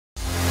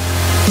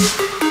Hey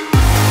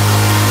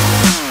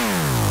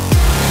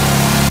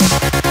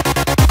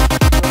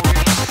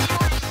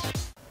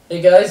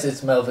guys,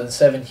 it's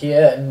Melvin7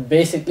 here, and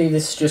basically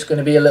this is just going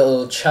to be a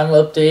little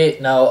channel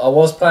update. Now, I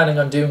was planning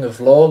on doing a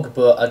vlog,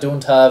 but I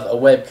don't have a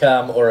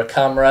webcam or a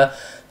camera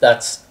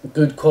that's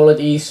good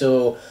quality,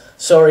 so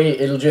sorry,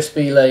 it'll just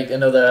be like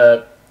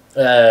another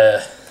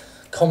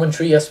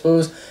commentary, I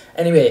suppose.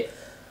 Anyway,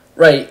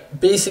 right,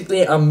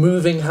 basically I'm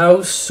moving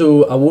house,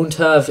 so I won't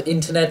have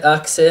internet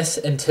access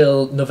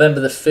until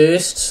November the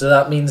 1st, so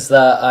that means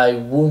that I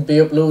won't be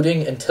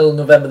uploading until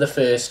November the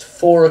 1st,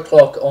 4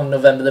 o'clock on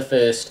November the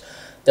 1st.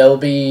 There will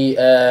be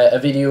a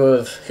video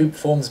of Who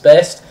Performs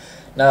Best.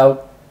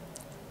 Now,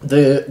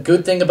 the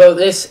good thing about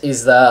this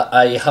is that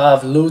I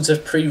have loads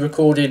of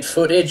pre-recorded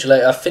footage.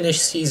 Like, I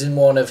finished season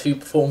 1 of Who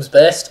Performs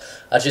Best,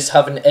 I just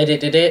haven't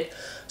edited it.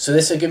 So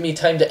this will give me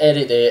time to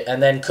edit it,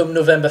 and then come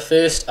November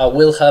 1st, I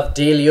will have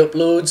daily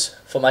uploads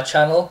for my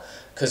channel,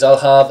 because I'll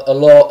have a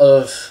lot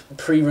of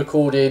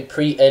pre-recorded,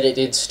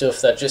 pre-edited stuff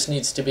that just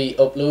needs to be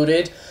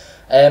uploaded.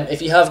 If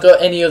you have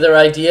got any other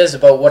ideas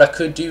about what I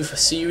could do for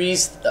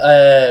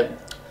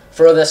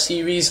other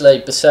series,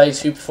 like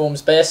besides Who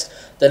Performs Best,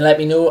 then let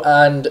me know,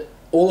 and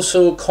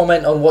also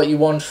comment on what you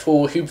want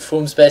for Who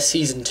Performs Best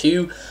Season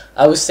 2.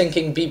 I was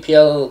thinking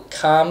BPL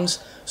cams,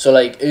 so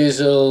like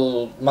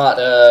Ozil,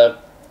 Mata,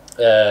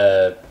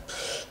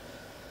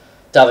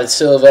 David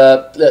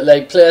Silva,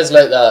 like players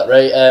like that,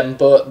 right?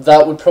 But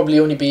that would probably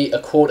only be a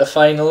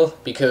quarter-final,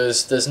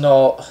 because there's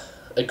not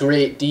a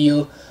great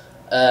deal.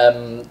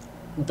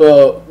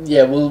 But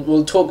yeah,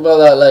 we'll talk about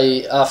that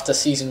like after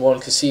season 1,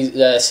 because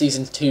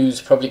season 2 is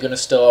probably going to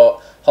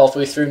start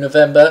halfway through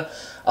November.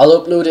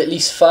 I'll upload at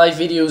least 5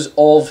 videos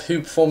of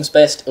Who Performs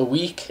Best a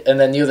week, and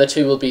then the other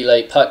 2 will be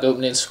like pack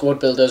opening, squad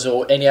builders,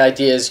 or any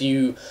ideas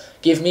you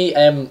give me.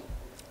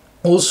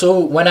 Also,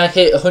 when I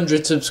hit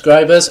 100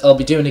 subscribers, I'll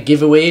be doing a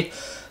giveaway.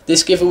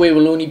 This giveaway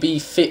will only be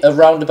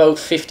around about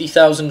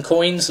 50,000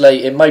 coins.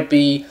 Like, it might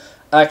be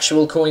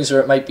actual coins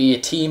or it might be a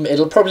team.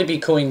 It'll probably be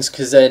coins,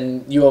 because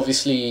then you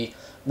obviously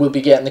will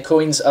be getting the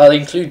coins. I'll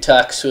include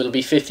tax, so it'll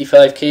be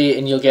 55k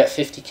and you'll get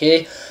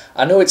 50k.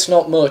 I know it's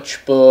not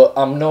much, but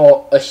I'm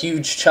not a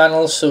huge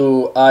channel,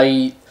 so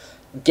I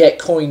get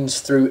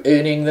coins through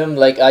earning them.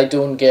 Like, I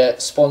don't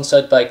get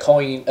sponsored by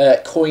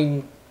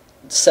coin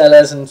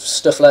sellers and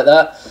stuff like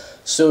that.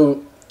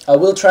 So I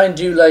will try and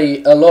do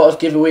like a lot of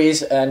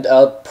giveaways, and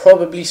I'll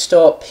probably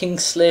start pink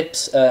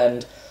slips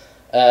and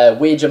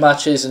wager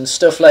matches and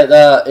stuff like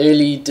that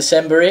early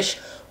December-ish.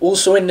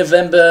 Also in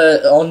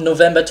November, on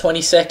November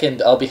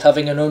 22nd, I'll be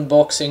having an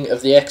unboxing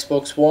of the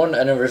Xbox One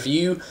and a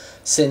review,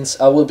 since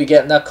I will be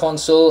getting that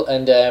console,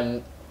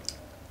 and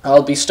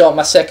I'll be starting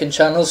my second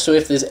channel, so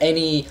if there's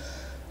any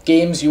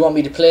games you want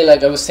me to play,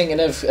 like I was thinking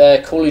of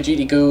Call of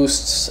Duty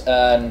Ghosts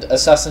and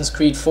Assassin's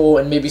Creed 4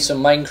 and maybe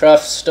some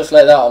Minecraft, stuff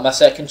like that on my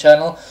second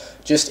channel.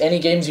 Just any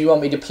games you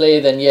want me to play,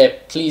 then yeah,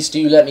 please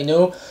do let me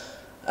know.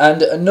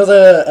 And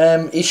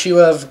another issue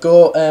I've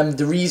got,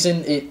 the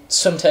reason it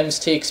sometimes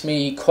takes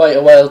me quite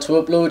a while to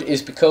upload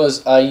is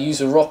because I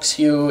use a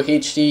Roxio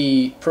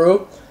HD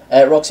Pro,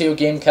 Roxio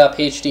GameCap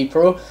HD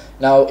Pro.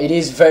 Now, it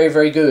is very,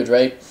 very good,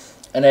 right?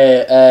 And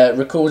it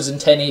records in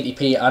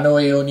 1080p. I know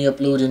I only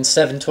upload in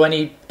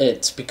 720,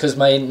 it's because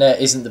my internet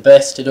isn't the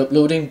best at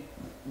uploading,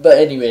 but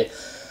anyway,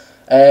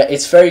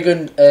 it's very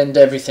good and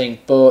everything,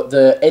 but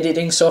the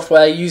editing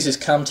software I use is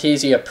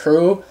Camtasia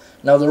Pro.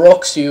 Now, the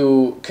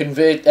Roxio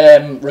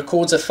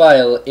records a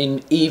file in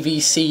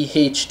AVC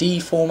HD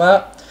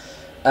format,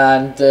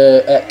 and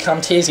the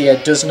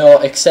Camtasia does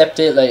not accept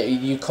it. Like,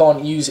 you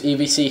can't use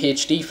AVC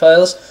HD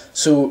files.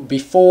 So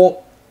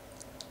before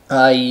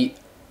I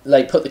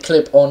put the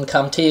clip on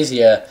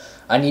Camtasia,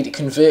 I need to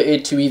convert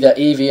it to either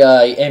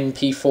AVI,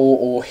 MP4,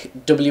 or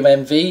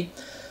WMV.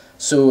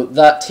 So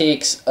that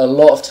takes a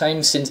lot of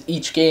time, since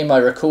each game I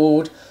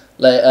record,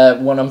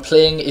 when I'm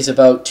playing, is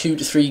about 2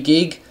 to 3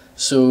 gig.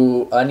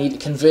 So I need to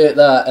convert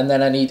that, and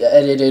then I need to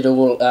edit it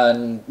all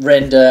and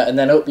render and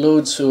then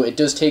upload, so it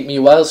does take me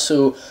a while.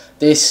 So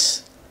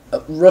this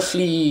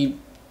roughly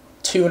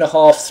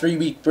 2.5–3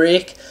 week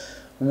break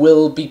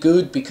will be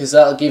good, because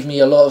that'll give me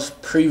a lot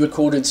of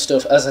pre-recorded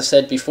stuff, as I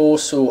said before,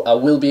 so I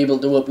will be able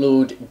to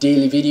upload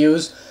daily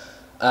videos,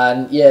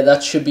 and yeah,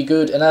 that should be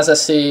good. And as I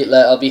say,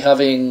 like, I'll be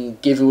having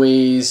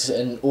giveaways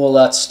and all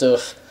that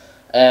stuff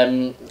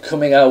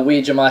coming out,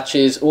 wager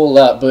matches, all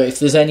that. But if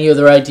there's any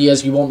other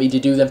ideas you want me to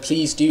do, then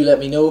please do let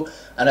me know.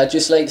 And I'd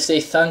just like to say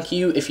thank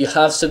you if you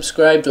have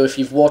subscribed, or if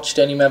you've watched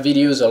any of my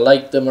videos or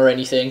liked them or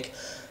anything.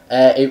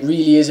 It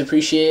really is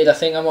appreciated. I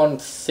think I'm on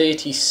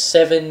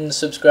 37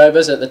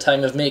 subscribers at the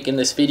time of making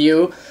this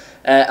video.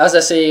 As I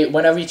say,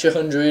 when I reach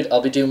 100,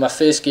 I'll be doing my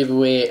first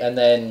giveaway, and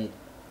then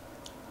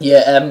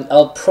yeah,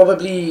 I'll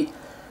probably,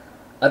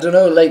 I don't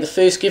know, like the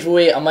first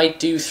giveaway I might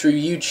do through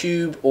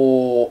YouTube,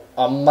 or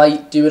I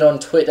might do it on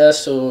Twitter.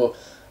 So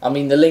I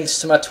mean, the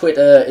links to my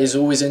Twitter is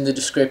always in the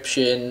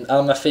description,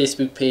 on my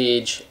Facebook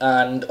page,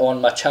 and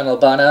on my channel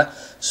banner.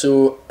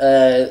 So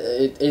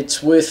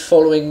it's worth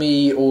following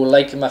me or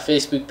liking my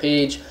Facebook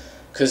page,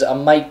 because I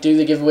might do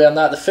the giveaway on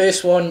that. The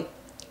first one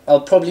I'll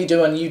probably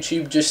do on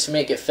YouTube just to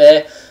make it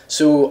fair.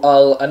 So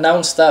I'll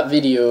announce that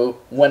video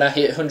when I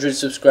hit 100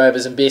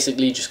 subscribers and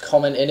basically just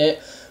comment in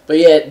it. But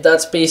yeah,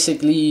 that's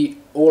basically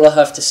all I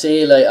have to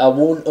say. Like, I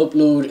won't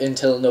upload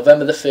until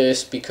November the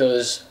 1st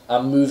because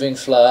I'm moving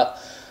flat.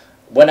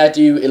 When I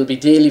do, it'll be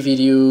daily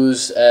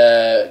videos.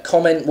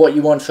 Comment what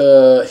you want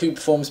for Who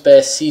Performs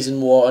Best Season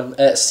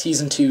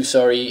 2,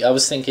 sorry. I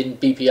was thinking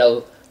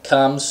BPL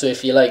Cams, so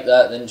if you like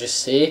that, then just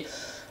say.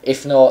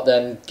 If not,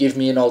 then give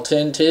me an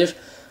alternative.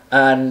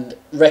 And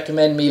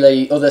recommend me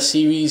like other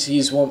series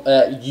you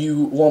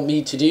want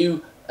me to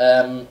do.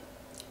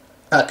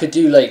 I could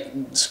do like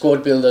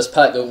squad builders,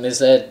 pack openers,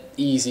 they're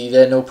easy,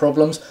 they're no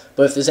problems.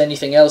 But if there's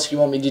anything else you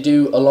want me to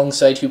do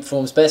alongside Who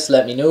Performs Best,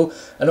 let me know.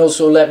 And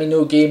also let me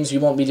know games you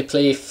want me to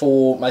play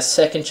for my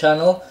second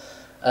channel.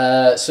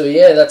 So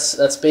yeah,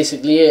 that's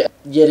basically it.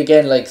 Yet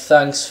again, like,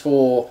 thanks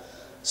for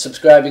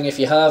subscribing if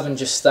you have, and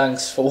just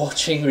thanks for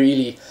watching,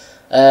 really.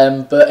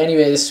 But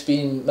anyway, this has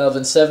been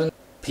Melvin7.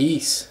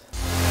 Peace.